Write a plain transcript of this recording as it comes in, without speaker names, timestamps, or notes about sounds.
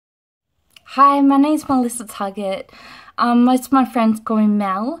Hi, my name's Melissa Tuggett. Most of my friends call me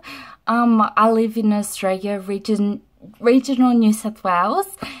Mel. I live in Australia, regional New South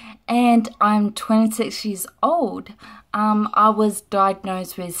Wales, and I'm 26 years old. I was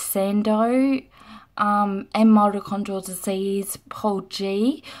diagnosed with Sando and mitochondrial disease, Pol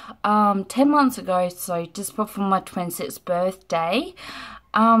G, 10 months ago, so just before my 26th birthday.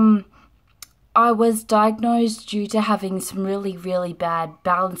 I was diagnosed due to having some really bad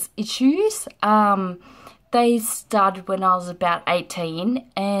balance issues. They started when I was about 18,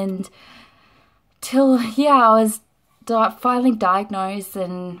 and I was finally diagnosed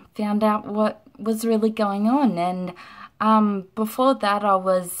and found out what was really going on. And before that, I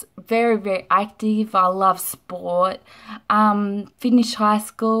was very active. I love sport. Finished high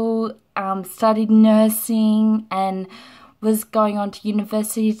school, studied nursing, and was going on to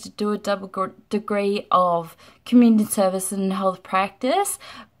university to do a double degree of community service and health practice,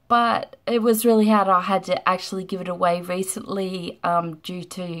 but it was really hard. I had to actually give it away recently due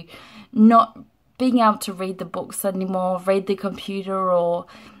to not being able to read the books anymore, read the computer, or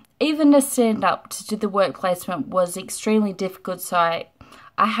even to stand up to do the work placement was extremely difficult, so I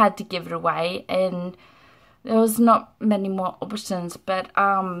had to give it away, and there was not many more options. But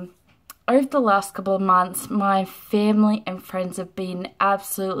over the last couple of months, my family and friends have been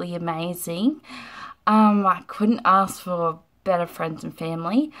absolutely amazing. I couldn't ask for better friends and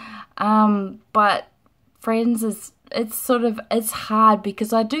family. But friends, it's hard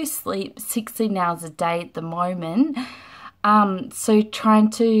because I do sleep 16 hours a day at the moment. So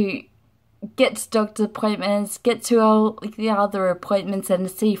trying to get to doctor's appointments, get to all the other appointments and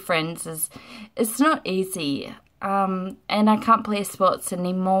to see friends it's not easy. And I can't play sports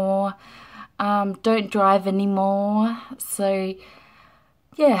anymore. Don't drive anymore. So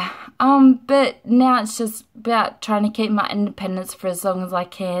yeah. But now it's just about trying to keep my independence for as long as I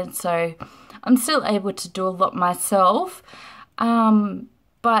can. So I'm still able to do a lot myself.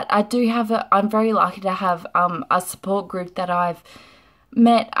 But I'm very lucky to have a support group that I've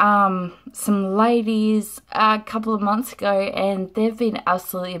met some ladies a couple of months ago, and they've been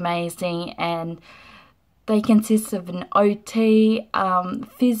absolutely amazing. And they consist of an OT,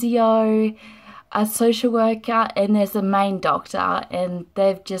 physio, a social worker, and there's a main doctor, and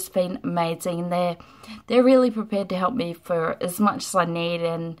they've just been amazing. They're really prepared to help me for as much as I need,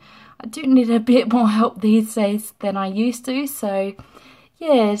 and I do need a bit more help these days than I used to. So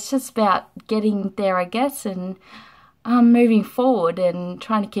yeah, it's just about getting there, I guess, and moving forward and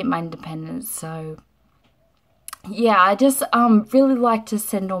trying to keep my independence. So yeah, I just really like to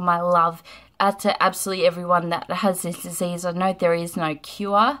send all my love out to absolutely everyone that has this disease. I know there is no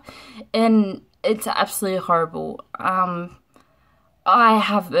cure, and it's absolutely horrible. I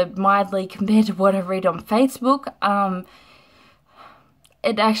have it mildly compared to what I read on Facebook.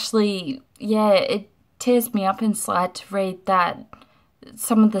 It actually, it tears me up inside to read that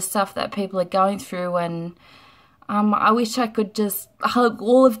some of the stuff that people are going through, and I wish I could just hug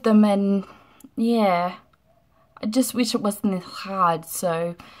all of them, and I just wish it wasn't this hard.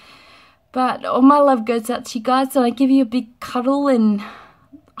 So, but all my love goes out to you guys, and I give you a big cuddle and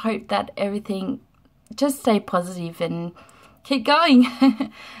hope that everything, just stay positive and keep going.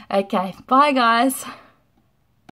 Okay, bye guys.